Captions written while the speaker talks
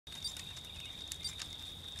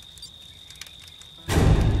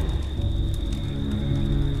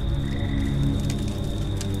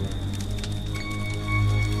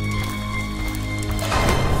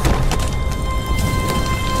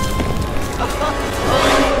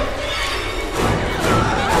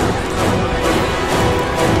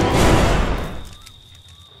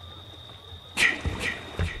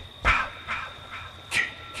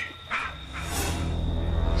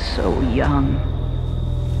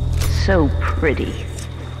So pretty.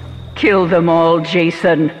 Kill them all,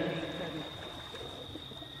 Jason.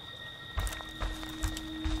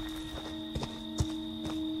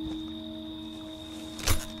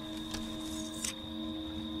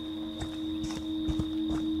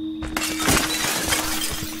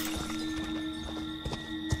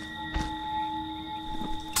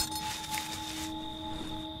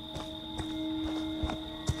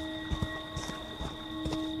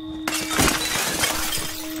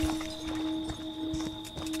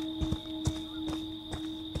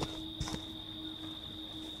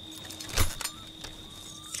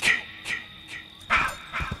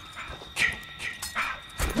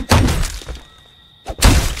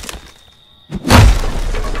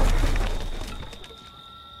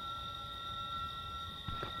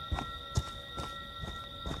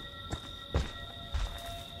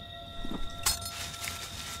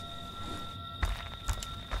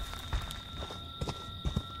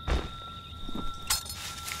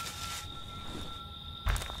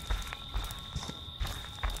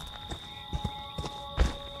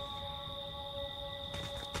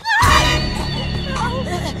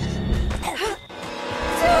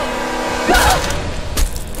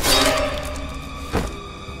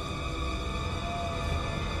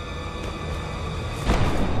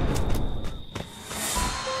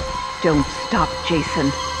 Don't stop,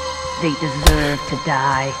 Jason. They deserve to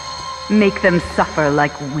die. Make them suffer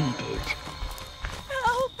like we did.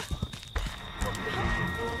 Help!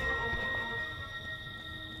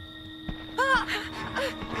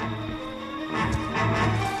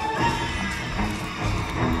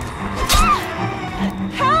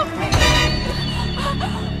 Help me!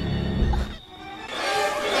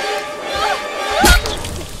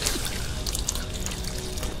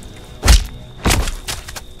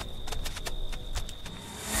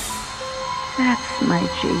 That's my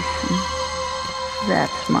Jason.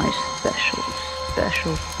 That's my special,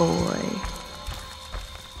 special boy.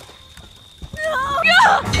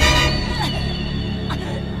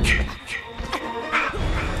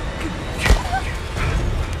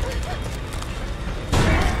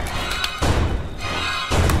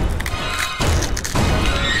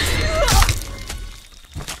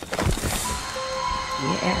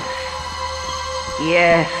 Yes.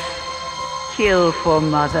 Yes. Kill for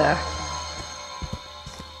Mother.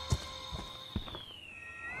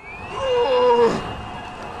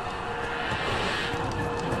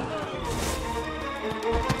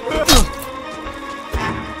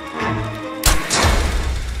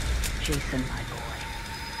 Jason, my boy,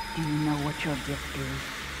 do you know what your gift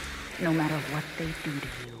is? No matter what they do to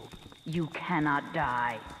you, you cannot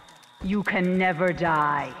die. You can never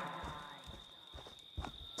die.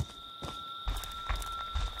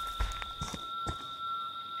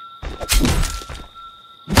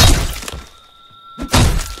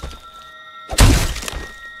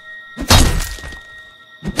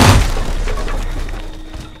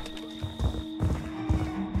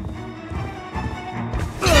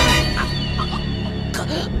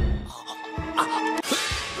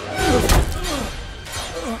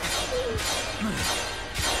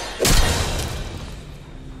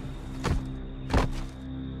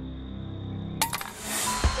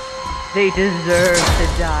 They deserve to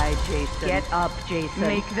die, Jason. Get up, Jason.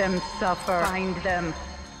 Make them suffer. Find them.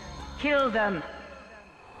 Kill them.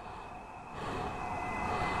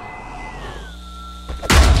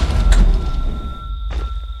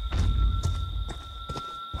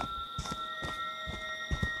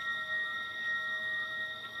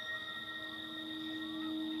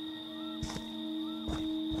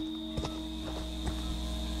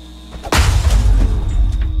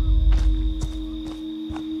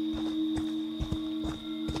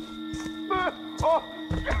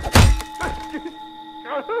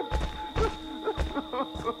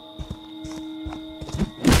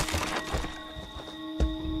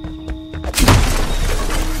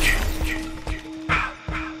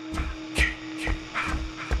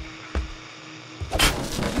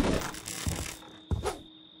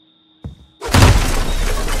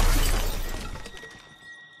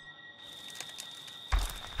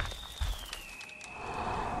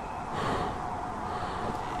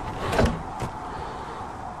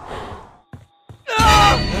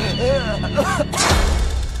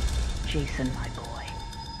 Jason, my boy,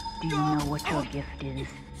 do you know what your gift is?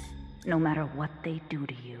 No matter what they do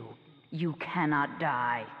to you, you cannot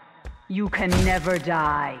die. You can never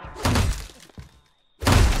die.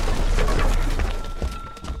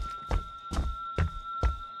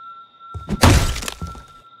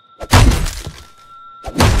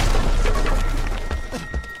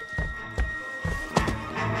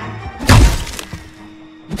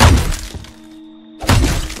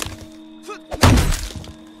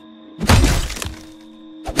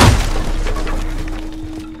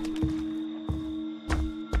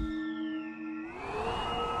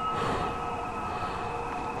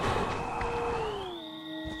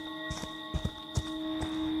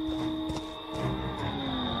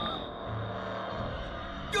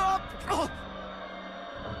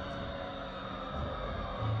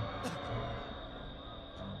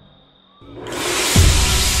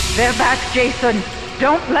 They're back, Jason.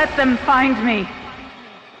 Don't let them find me.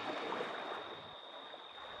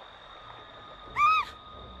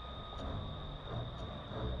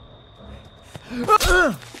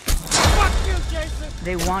 Fuck you, Jason!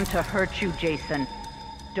 They want to hurt you, Jason.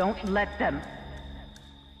 Don't let them.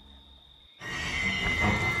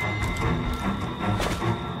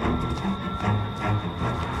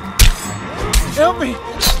 Help me!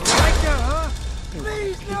 Like that, huh?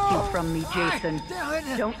 Please, Take no! you from me, Jason.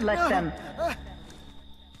 Don't let them. Oh,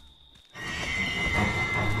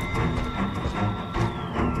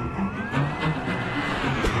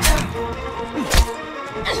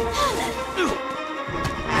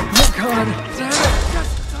 God! Damn it!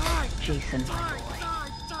 Just die! Jason, my boy,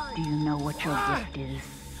 do you know what your gift is?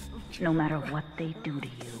 No matter what they do to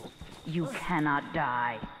you, you cannot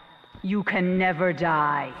die. You can never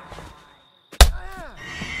die.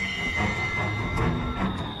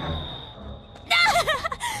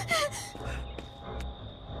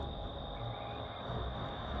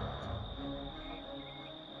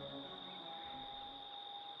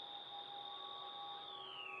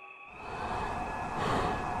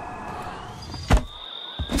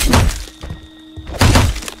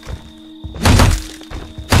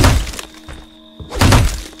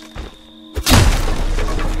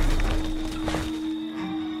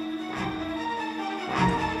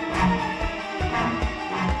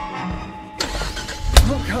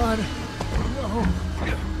 Oh, God! No!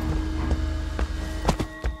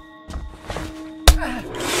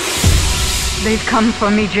 They've come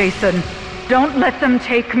for me, Jason. Don't let them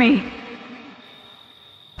take me.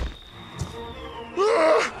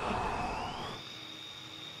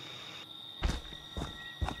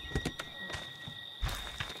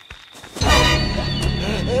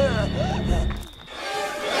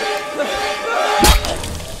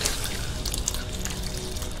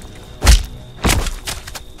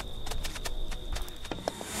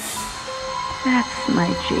 That's my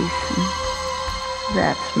Jason.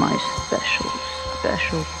 That's my special,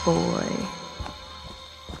 special boy.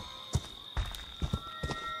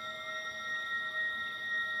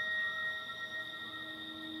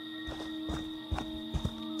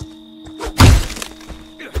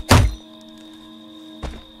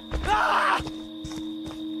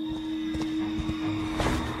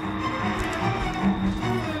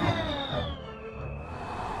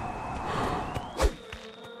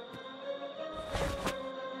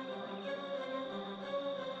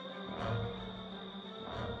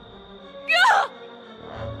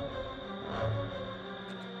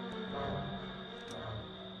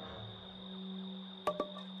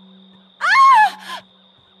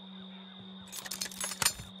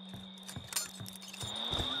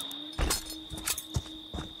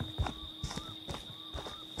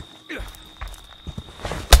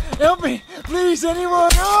 Help me! Please,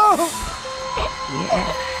 anyone! No!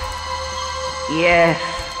 Yes. Yes.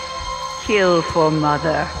 Kill for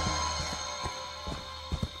Mother.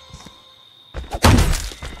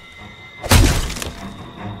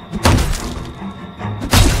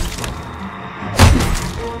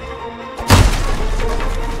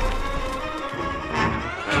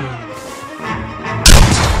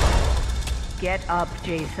 Get up,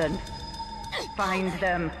 Jason. Find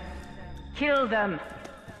them. Kill them.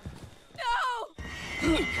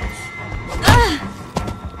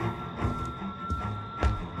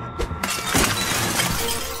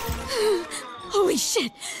 Holy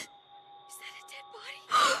shit! Is that a dead body?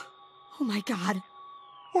 Oh my god.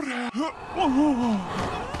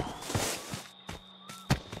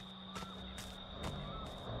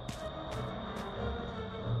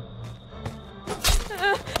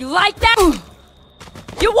 You like that?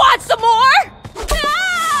 You want some more?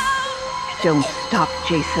 Don't stop,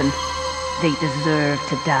 Jason. They deserve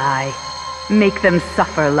to die. Make them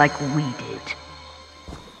suffer like we did.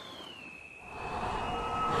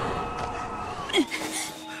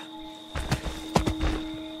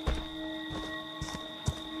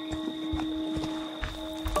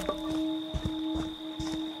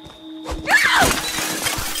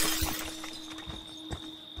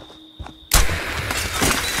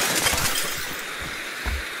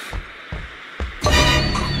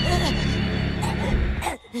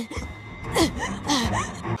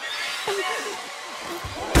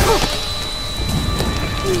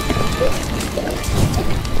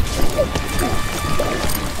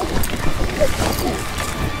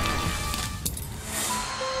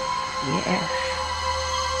 Yes.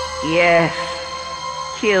 Yes.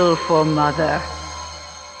 Kill for Mother.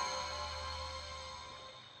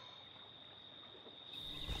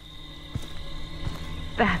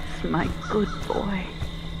 That's my good boy.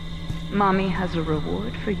 Mommy has a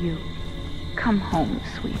reward for you. Come home,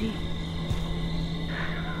 sweetie.